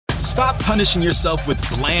Stop punishing yourself with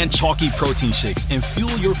bland, chalky protein shakes and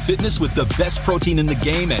fuel your fitness with the best protein in the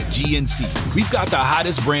game at GNC. We've got the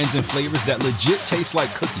hottest brands and flavors that legit taste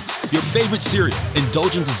like cookies, your favorite cereal,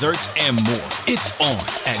 indulgent desserts, and more. It's on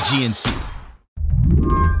at GNC.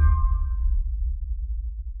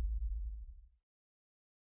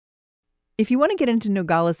 If you want to get into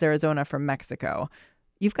Nogales, Arizona from Mexico,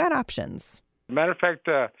 you've got options. Matter of fact,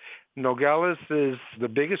 Nogales is the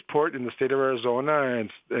biggest port in the state of Arizona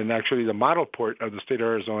and actually the model port of the state of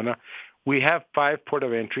Arizona. We have 5 port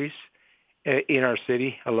of entries in our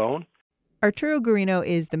city alone. Arturo Guarino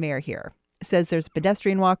is the mayor here. Says there's a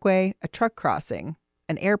pedestrian walkway, a truck crossing,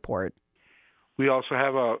 an airport. We also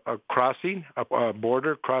have a crossing, a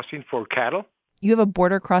border crossing for cattle. You have a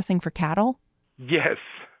border crossing for cattle? Yes.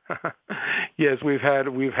 Yes, we've had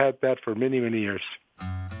that for many, many years.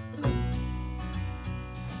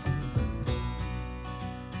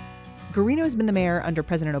 Guarino's been the mayor under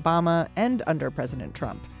President Obama and under President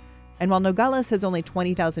Trump. And while Nogales has only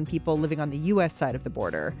 20,000 people living on the U.S. side of the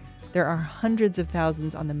border, there are hundreds of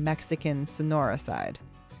thousands on the Mexican Sonora side.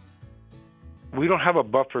 We don't have a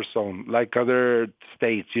buffer zone like other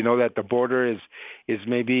states, that the border is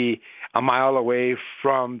maybe a mile away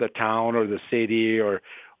from the town or the city or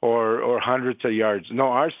hundreds of yards. No,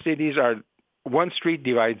 our cities are, one street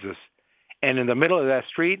divides us, and in the middle of that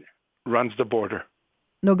street runs the border.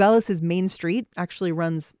 Nogales' main street actually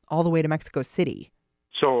runs all the way to Mexico City.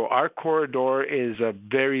 So our corridor is a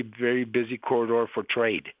very, very busy corridor for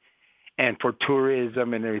trade and for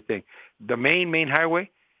tourism and everything. The main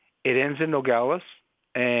highway, it ends in Nogales,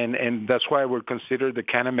 and that's why we're considered the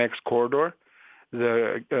Canamex corridor,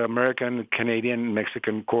 the American, Canadian,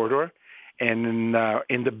 Mexican corridor. And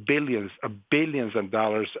in the billions of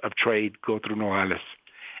dollars of trade go through Nogales.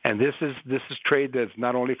 And this is trade that's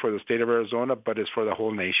not only for the state of Arizona, but is for the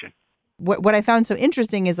whole nation. What I found so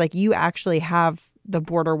interesting is you actually have the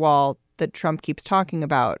border wall that Trump keeps talking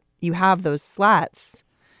about. You have those slats.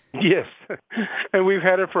 Yes. And we've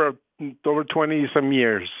had it for over 20 some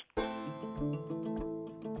years.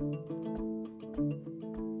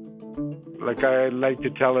 Like I like to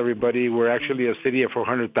tell everybody, we're actually a city of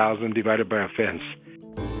 400,000 divided by a fence.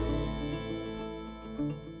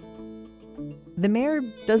 The mayor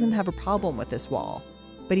doesn't have a problem with this wall,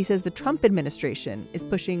 but he says the Trump administration is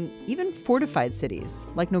pushing even fortified cities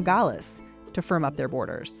like Nogales to firm up their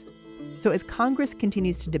borders. So as Congress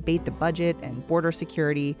continues to debate the budget and border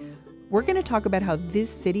security, we're going to talk about how this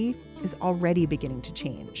city is already beginning to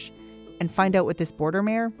change and find out what this border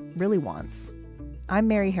mayor really wants. I'm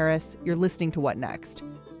Mary Harris. You're listening to What Next?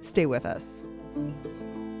 Stay with us.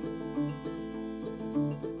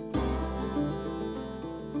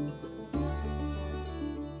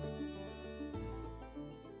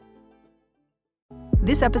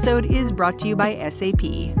 This episode is brought to you by SAP.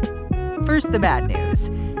 First, the bad news.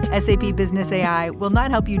 SAP Business AI will not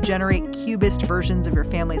help you generate cubist versions of your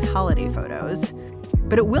family's holiday photos,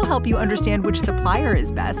 but it will help you understand which supplier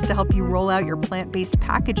is best to help you roll out your plant-based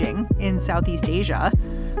packaging in Southeast Asia,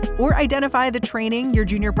 or identify the training your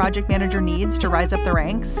junior project manager needs to rise up the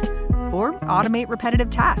ranks, or automate repetitive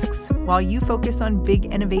tasks while you focus on big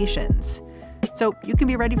innovations. So you can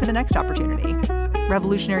be ready for the next opportunity.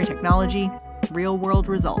 Revolutionary technology, real-world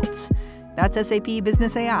results. That's SAP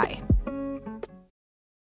Business AI.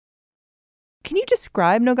 Can you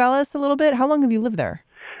describe Nogales a little bit? How long have you lived there?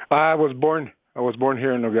 I was born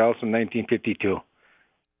here in Nogales in 1952.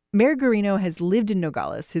 Mayor Guarino has lived in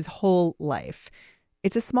Nogales his whole life.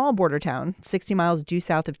 It's a small border town, 60 miles due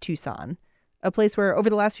south of Tucson, a place where over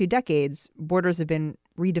the last few decades, borders have been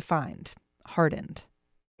redefined, hardened.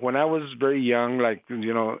 When I was very young,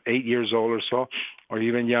 8 years old or so, or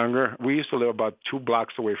even younger, we used to live about 2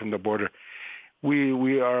 blocks away from the border.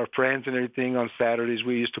 We are friends and everything. On Saturdays,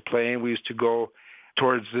 we used to play, and we used to go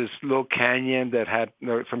towards this little canyon that had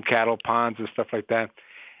some cattle ponds and stuff like that.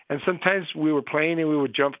 And sometimes we were playing and we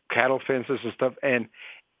would jump cattle fences and stuff. And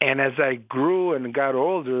as I grew and got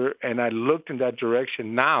older and I looked in that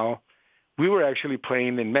direction now, we were actually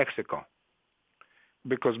playing in Mexico.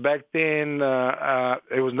 Because back then,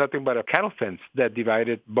 it was nothing but a cattle fence that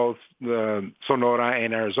divided both Sonora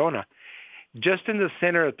and Arizona. Just in the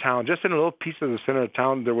center of town, just in a little piece of the center of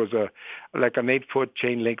town, there was an 8-foot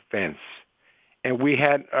chain link fence. And we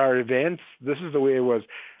had our events. This is the way it was,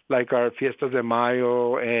 like our Fiesta de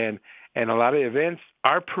Mayo and a lot of events.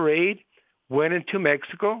 Our parade went into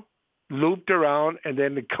Mexico, looped around, and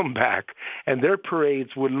then they'd come back. And their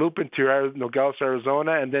parades would loop into Nogales,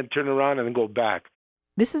 Arizona, and then turn around and then go back.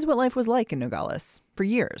 This is what life was like in Nogales for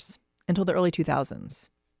years, until the early 2000s.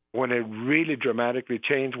 When it really dramatically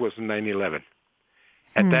changed was in 9/11.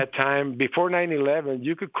 At that time, before 9/11,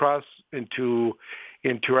 you could cross into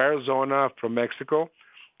Arizona from Mexico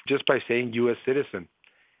just by saying U.S. citizen.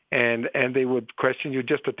 And they would question you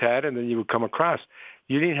just a tad, and then you would come across.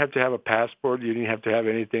 You didn't have to have a passport. You didn't have to have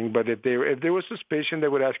anything. But if there was suspicion, they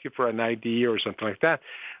would ask you for an ID or something like that.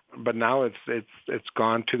 But now it's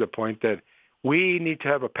gone to the point that we need to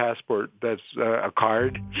have a passport that's a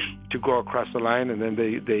card to go across the line, and then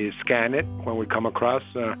they scan it when we come across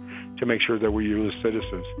to make sure that we're U.S.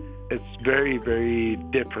 citizens. It's very, very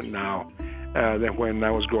different now than when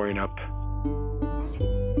I was growing up.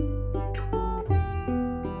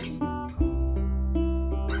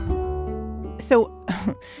 So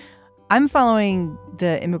I'm following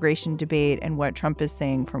the immigration debate and what Trump is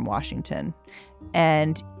saying from Washington.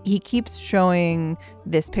 And he keeps showing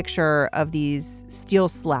this picture of these steel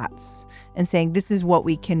slats and saying this is what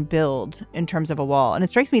we can build in terms of a wall. And it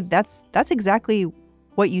strikes me that's exactly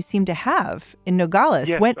what you seem to have in Nogales.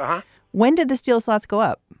 Yes, when did the steel slats go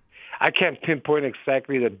up? I can't pinpoint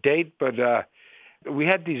exactly the date, but we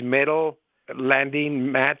had these metal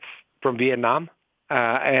landing mats from Vietnam.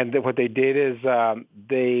 And what they did is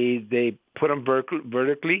they put them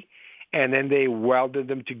vertically, and then they welded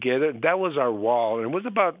them together. That was our wall. And it was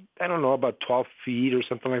about 12 feet or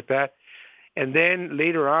something like that. And then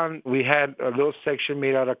later on, we had a little section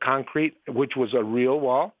made out of concrete, which was a real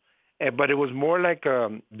wall. But it was more like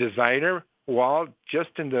a designer wall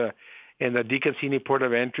just in the DeConcini port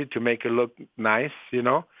of entry to make it look nice,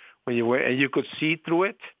 when you went, and you could see through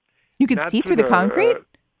it. You could see through the concrete?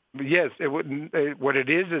 Yes, what it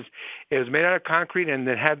is it was made out of concrete, and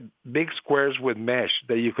it had big squares with mesh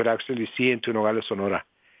that you could actually see into Nogales, Sonora.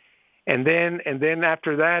 And then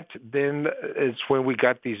after that, then it's when we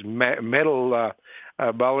got these metal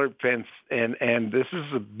bollard fence, and this is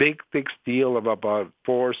a big, thick steel of about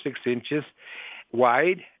 4 or 6 inches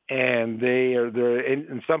wide, and they're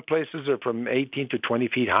in some places they're from 18 to 20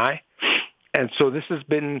 feet high, and so this is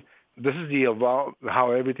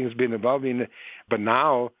how everything's been evolving, but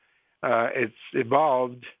now. It's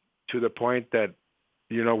evolved to the point that,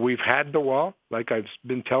 we've had the wall, like I've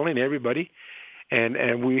been telling everybody,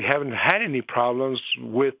 and we haven't had any problems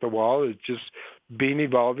with the wall. It's just been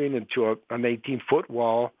evolving into an 18-foot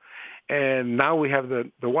wall, and now we have the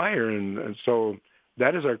wire, and so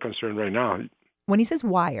that is our concern right now. When he says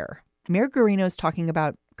wire, Mayor Guarino's talking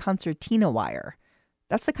about concertina wire.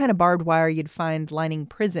 That's the kind of barbed wire you'd find lining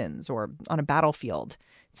prisons or on a battlefield.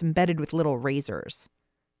 It's embedded with little razors.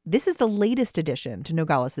 This is the latest addition to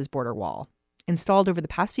Nogales' border wall, installed over the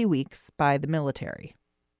past few weeks by the military.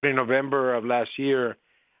 In November of last year,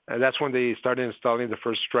 that's when they started installing the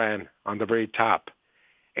first strand on the very top.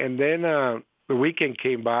 And then the weekend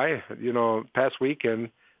came by, past weekend,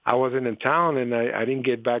 I wasn't in town, and I didn't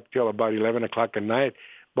get back till about 11 o'clock at night.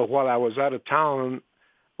 But while I was out of town,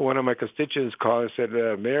 one of my constituents called and said,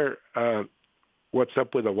 Mayor, what's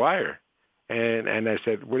up with the wire? And I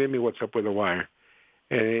said, what do you mean, what's up with the wire?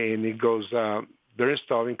 And he goes, they're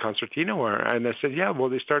installing concertina wire. And I said, yeah, well,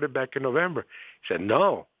 they started back in November. He said,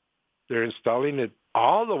 no, they're installing it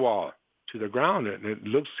all the wall to the ground, and it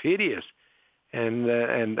looks hideous. And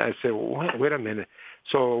I said, well, wait a minute.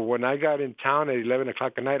 So when I got in town at 11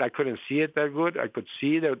 o'clock at night, I couldn't see it that good. I could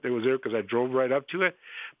see that it was there because I drove right up to it.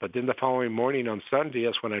 But then the following morning on Sunday,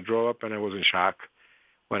 that's when I drove up, and I was in shock.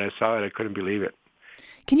 When I saw it, I couldn't believe it.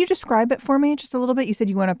 Can you describe it for me just a little bit? You said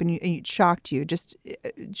you went up and it shocked you. Just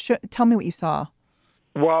tell me what you saw.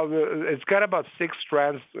 Well, it's got about 6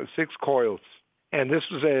 strands, 6 coils. And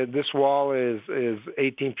this wall is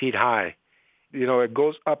 18 feet high. It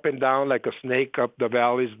goes up and down like a snake up the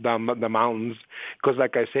valleys, down the mountains, because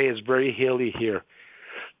like I say, it's very hilly here.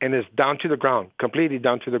 And it's down to the ground, completely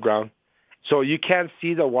down to the ground. So you can't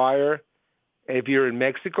see the wire. If you're in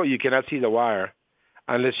Mexico, you cannot see the wire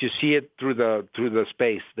unless you see it through the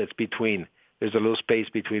space that's between. There's a little space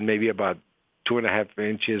between, maybe about 2.5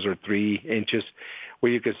 inches or 3 inches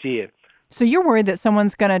where you can see it. So you're worried that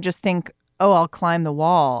someone's going to just think, oh, I'll climb the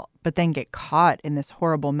wall, but then get caught in this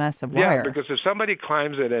horrible mess of wire. Yeah, because if somebody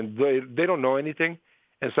climbs it and they don't know anything,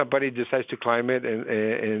 and somebody decides to climb it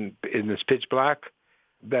and it's pitch black,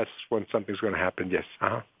 that's when something's going to happen, yes.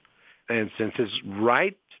 And since it's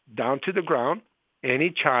right down to the ground,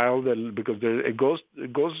 any child, because it goes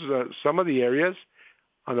some of the areas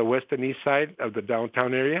on the west and east side of the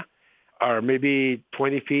downtown area are maybe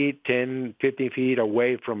 20 feet, 10, 15 feet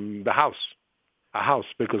away from the house. A house,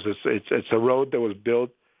 because it's a road that was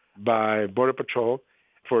built by Border Patrol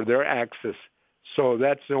for their access. So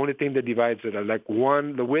that's the only thing that divides it, like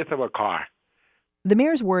the width of a car. The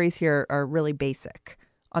mayor's worries here are really basic.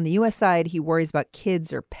 On the U.S. side, he worries about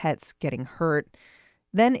kids or pets getting hurt.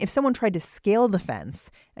 Then if someone tried to scale the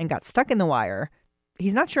fence and got stuck in the wire,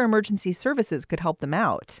 he's not sure emergency services could help them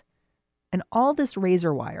out. And all this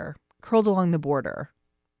razor wire curled along the border,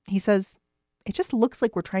 he says, it just looks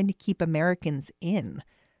like we're trying to keep Americans in,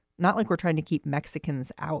 not like we're trying to keep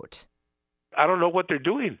Mexicans out. I don't know what they're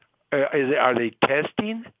doing. Are they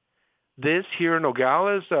testing this here in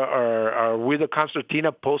Nogales? Are we the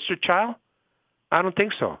Concertina poster child? I don't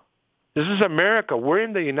think so. This is America. We're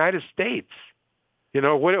in the United States. You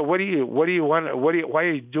know, what do you want? Why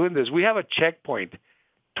are you doing this? We have a checkpoint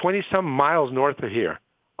 20-some miles north of here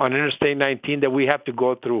on Interstate 19 that we have to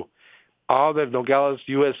go through. All the Nogales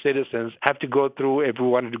U.S. citizens have to go through if we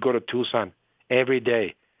wanted to go to Tucson every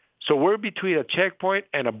day. So we're between a checkpoint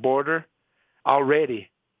and a border already.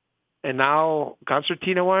 And now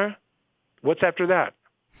Concertina wire? What's after that?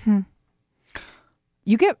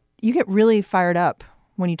 You get really fired up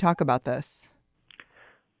when you talk about this.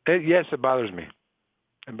 Yes, it bothers me.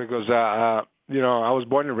 Because, I was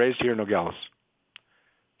born and raised here in Nogales.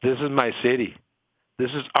 This is my city.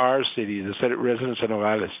 This is our city, the residents of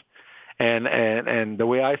Nogales. And the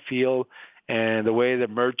way I feel and the way the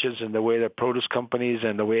merchants and the way the produce companies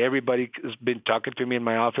and the way everybody has been talking to me in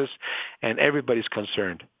my office, and everybody's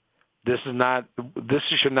concerned. This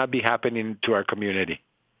should not be happening to our community.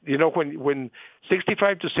 You know, when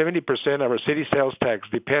 65 to 70% of our city sales tax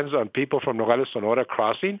depends on people from Nogales, Sonora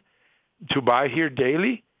crossing to buy here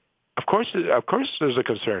daily, of course there's a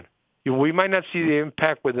concern. We might not see the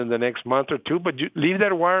impact within the next month or two, but you leave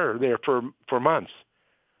that wire there for months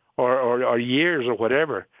or years or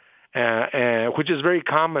whatever, which is very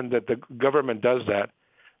common that the government does that.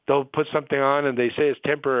 They'll put something on and they say it's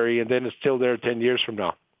temporary, and then it's still there 10 years from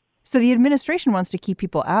now. So the administration wants to keep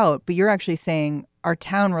people out, but you're actually saying our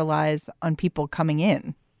town relies on people coming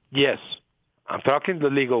in. Yes. I'm talking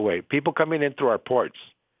the legal way. People coming in through our ports.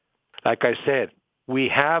 Like I said, we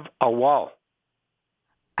have a wall.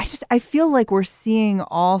 I feel like we're seeing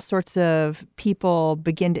all sorts of people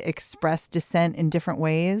begin to express dissent in different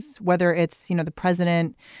ways, whether it's, the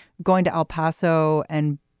president going to El Paso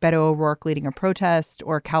and Beto O'Rourke leading a protest,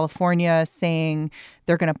 or California saying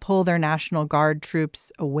they're going to pull their National Guard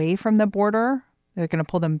troops away from the border. They're going to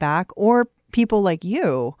pull them back. Or people like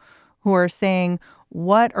you who are saying,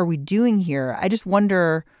 what are we doing here? I just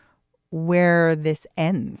wonder where this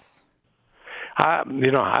ends. I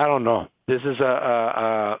don't know. This is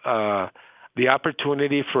the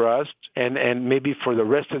opportunity for us and maybe for the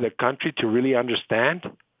rest of the country to really understand.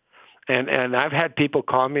 And I've had people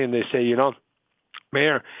call me and they say,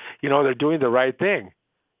 Mayor, they're doing the right thing.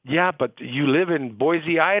 Yeah, but you live in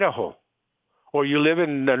Boise, Idaho, or you live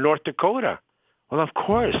in North Dakota. Well, of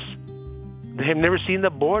course. They have never seen the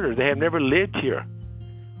border. They have never lived here.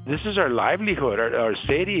 This is our livelihood, our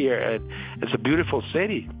city. It's a beautiful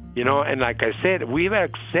city, and like I said, we've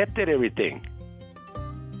accepted everything.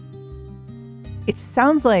 It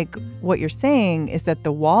sounds like what you're saying is that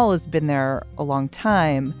the wall has been there a long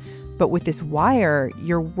time, but with this wire,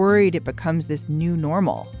 you're worried it becomes this new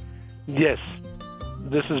normal. Yes.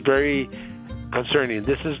 This is very concerning.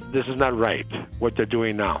 This is not right, what they're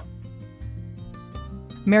doing now.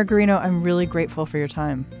 Mayor Guarino, I'm really grateful for your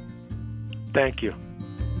time. Thank you.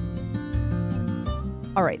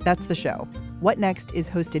 All right, that's the show. What Next is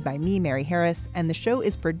hosted by me, Mary Harris, and the show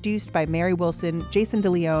is produced by Mary Wilson, Jason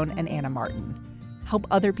DeLeon, and Anna Martin. Help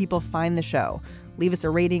other people find the show. Leave us a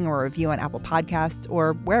rating or a review on Apple Podcasts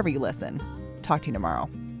or wherever you listen. Talk to you tomorrow.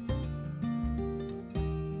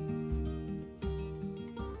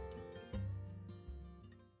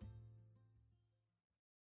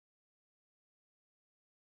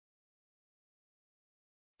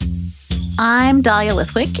 I'm Dahlia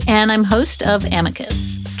Lithwick, and I'm host of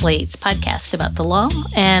Amicus, Slate's podcast about the law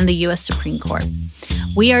and the U.S. Supreme Court.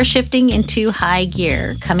 We are shifting into high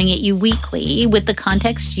gear, coming at you weekly with the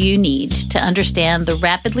context you need to understand the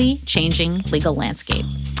rapidly changing legal landscape.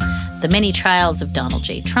 The many trials of Donald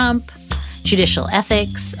J. Trump, judicial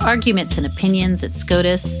ethics, arguments and opinions at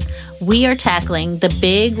SCOTUS. We are tackling the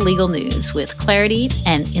big legal news with clarity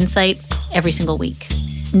and insight every single week.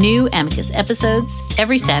 New Amicus episodes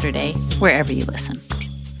every Saturday, wherever you listen.